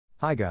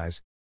Hi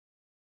guys.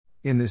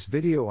 In this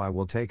video I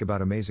will take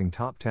about amazing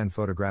top 10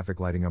 photographic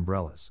lighting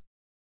umbrellas.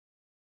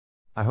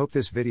 I hope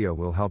this video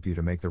will help you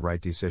to make the right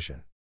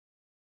decision.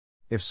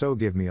 If so,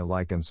 give me a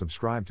like and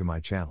subscribe to my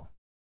channel.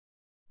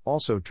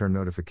 Also turn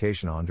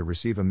notification on to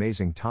receive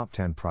amazing top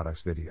 10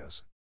 products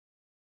videos.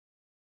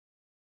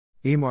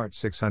 EMART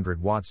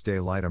 600 watts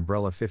daylight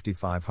umbrella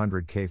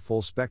 5500K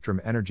full spectrum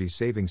energy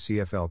saving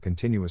CFL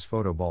continuous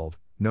photo bulb,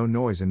 no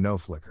noise and no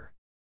flicker.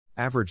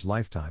 Average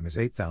lifetime is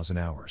 8,000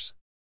 hours.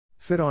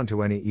 Fit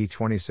onto any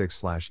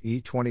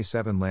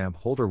E26/E27 lamp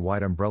holder.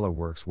 White umbrella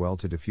works well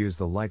to diffuse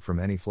the light from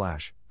any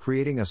flash,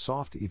 creating a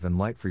soft, even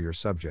light for your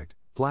subject.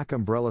 Black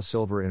umbrella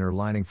silver inner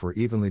lining for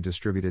evenly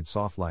distributed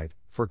soft light,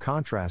 for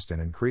contrast and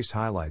increased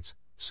highlights,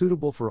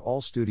 suitable for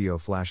all studio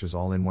flashes.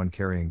 All-in-one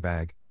carrying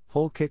bag,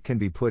 whole kit can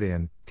be put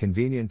in,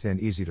 convenient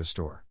and easy to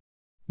store.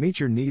 Meet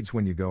your needs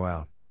when you go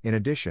out. In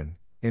addition,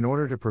 in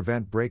order to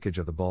prevent breakage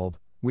of the bulb,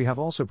 we have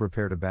also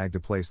prepared a bag to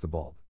place the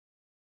bulb.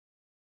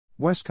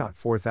 Westcott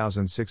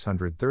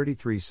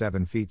 4633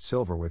 7 feet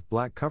silver with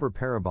black cover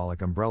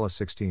parabolic umbrella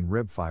 16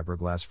 rib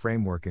fiberglass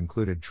framework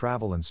included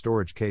travel and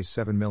storage case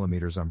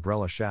 7mm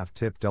umbrella shaft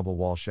tip double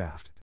wall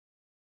shaft.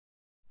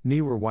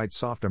 Neewer white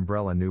soft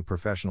umbrella new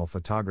professional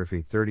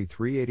photography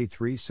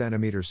 3383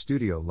 cm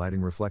studio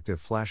lighting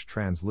reflective flash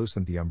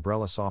translucent. The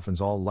umbrella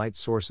softens all light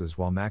sources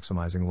while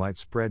maximizing light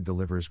spread,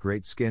 delivers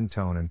great skin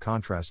tone and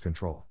contrast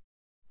control.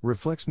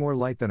 Reflects more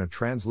light than a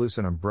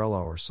translucent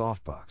umbrella or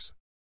softbox.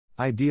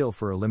 Ideal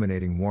for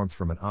eliminating warmth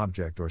from an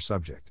object or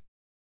subject.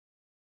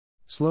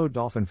 Slow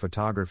Dolphin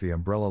Photography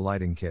Umbrella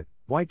Lighting Kit.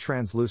 White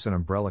translucent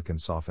umbrella can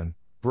soften,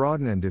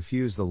 broaden and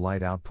diffuse the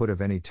light output of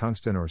any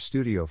tungsten or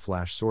studio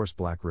flash source.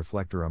 Black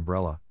Reflector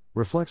umbrella,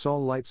 reflects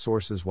all light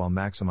sources while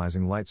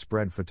maximizing light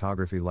spread.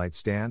 Photography light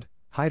stand,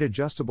 height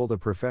adjustable. The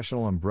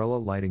professional umbrella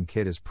lighting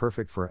kit is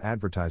perfect for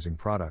advertising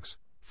products,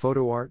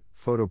 photo art,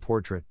 photo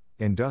portrait,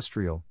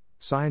 industrial,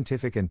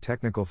 scientific and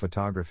technical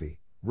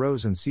photography,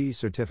 ROSE and CE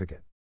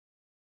certificate.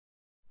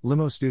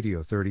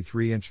 LimoStudio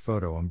 33-inch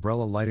photo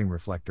umbrella lighting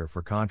reflector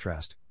for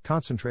contrast,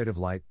 concentrative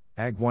light,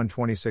 AG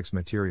 126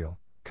 material,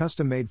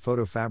 custom-made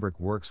photo fabric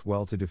works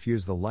well to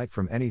diffuse the light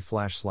from any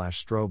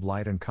flash/strobe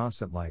light and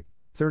constant light,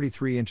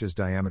 33 inches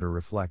diameter.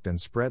 Reflect and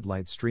spread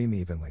light stream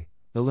evenly,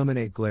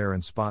 eliminate glare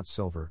and spot.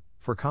 Silver,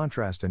 for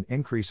contrast and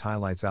increase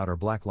highlights. Outer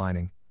black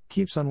lining,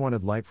 keeps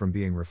unwanted light from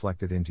being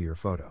reflected into your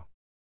photo.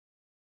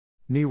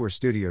 Neewer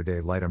Studio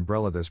Day Light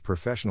Umbrella. This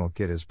professional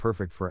kit is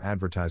perfect for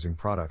advertising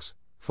products,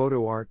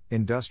 photo art,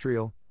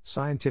 industrial,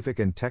 scientific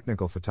and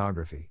technical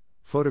photography,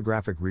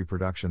 photographic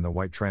reproduction. The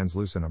white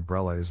translucent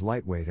umbrella is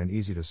lightweight and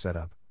easy to set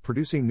up,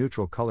 producing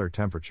neutral color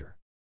temperature.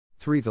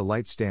 3. The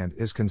light stand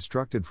is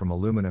constructed from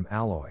aluminum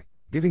alloy,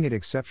 giving it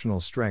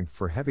exceptional strength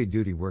for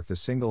heavy-duty work. The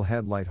single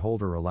head light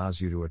holder allows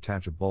you to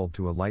attach a bulb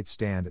to a light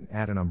stand and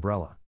add an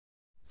umbrella.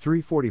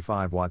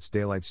 345 watts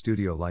daylight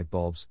studio light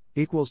bulbs,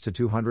 equals to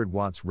 200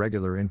 watts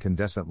regular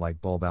incandescent light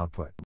bulb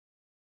output.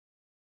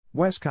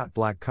 Westcott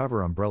black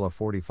cover umbrella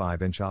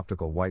 45-inch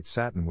optical white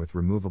satin with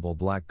removable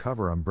black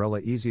cover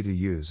umbrella, easy to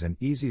use and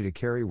easy to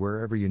carry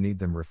wherever you need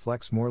them.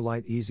 Reflects more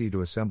light, easy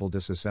to assemble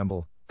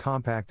disassemble,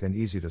 compact and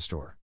easy to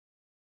store.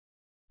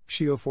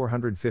 Kshioe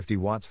 450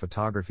 watts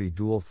photography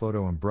dual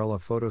photo umbrella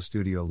photo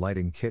studio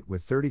lighting kit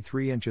with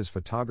 33 inches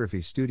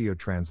photography studio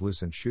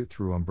translucent shoot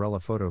through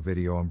umbrella photo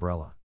video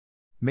umbrella.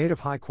 Made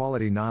of high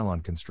quality nylon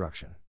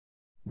construction.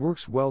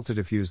 Works well to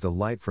diffuse the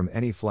light from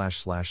any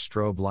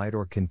flash/strobe light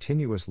or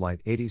continuous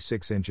light.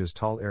 86 inches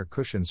tall air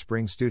cushion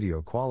spring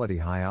studio quality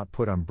high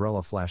output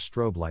umbrella flash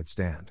strobe light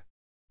stand.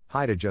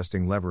 Height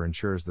adjusting lever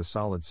ensures the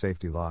solid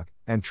safety lock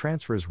and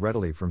transfers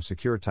readily from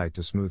secure tight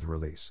to smooth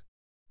release.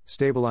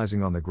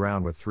 Stabilizing on the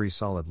ground with 3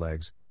 solid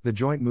legs, the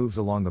joint moves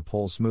along the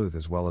pole smooth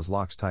as well as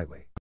locks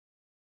tightly.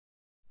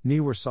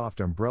 Neewer soft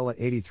umbrella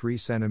 83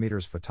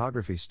 cm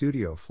photography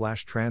studio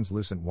flash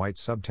translucent white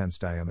subtense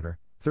diameter,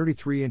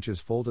 33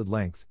 inches folded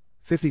length,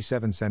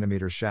 57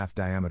 cm shaft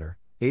diameter,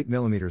 8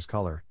 mm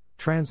color,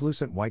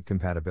 translucent white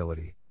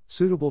compatibility,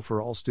 suitable for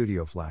all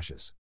studio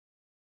flashes.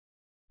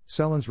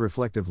 Selens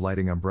reflective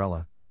lighting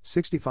umbrella,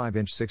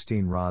 65-inch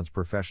 16 rods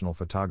professional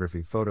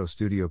photography photo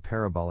studio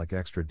parabolic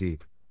extra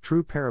deep,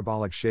 true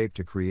parabolic shape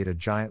to create a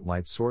giant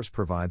light source,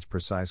 provides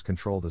precise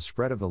control the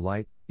spread of the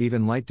light,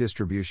 even light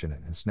distribution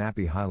and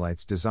snappy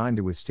highlights. Designed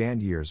to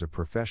withstand years of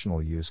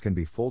professional use, can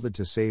be folded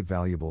to save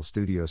valuable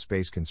studio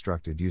space.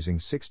 Constructed using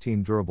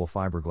 16 durable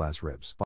fiberglass ribs.